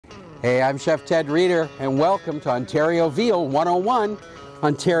Hey, I'm Chef Ted Reeder, and welcome to Ontario Veal 101,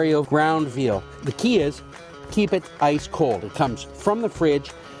 Ontario ground veal. The key is keep it ice cold. It comes from the fridge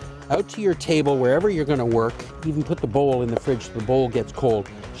out to your table wherever you're going to work. Even put the bowl in the fridge so the bowl gets cold,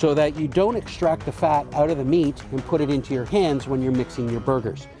 so that you don't extract the fat out of the meat and put it into your hands when you're mixing your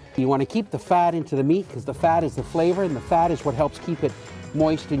burgers. You want to keep the fat into the meat because the fat is the flavor, and the fat is what helps keep it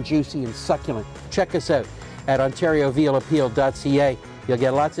moist and juicy and succulent. Check us out at OntarioVealAppeal.ca. You'll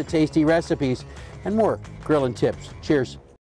get lots of tasty recipes and more grilling tips. Cheers.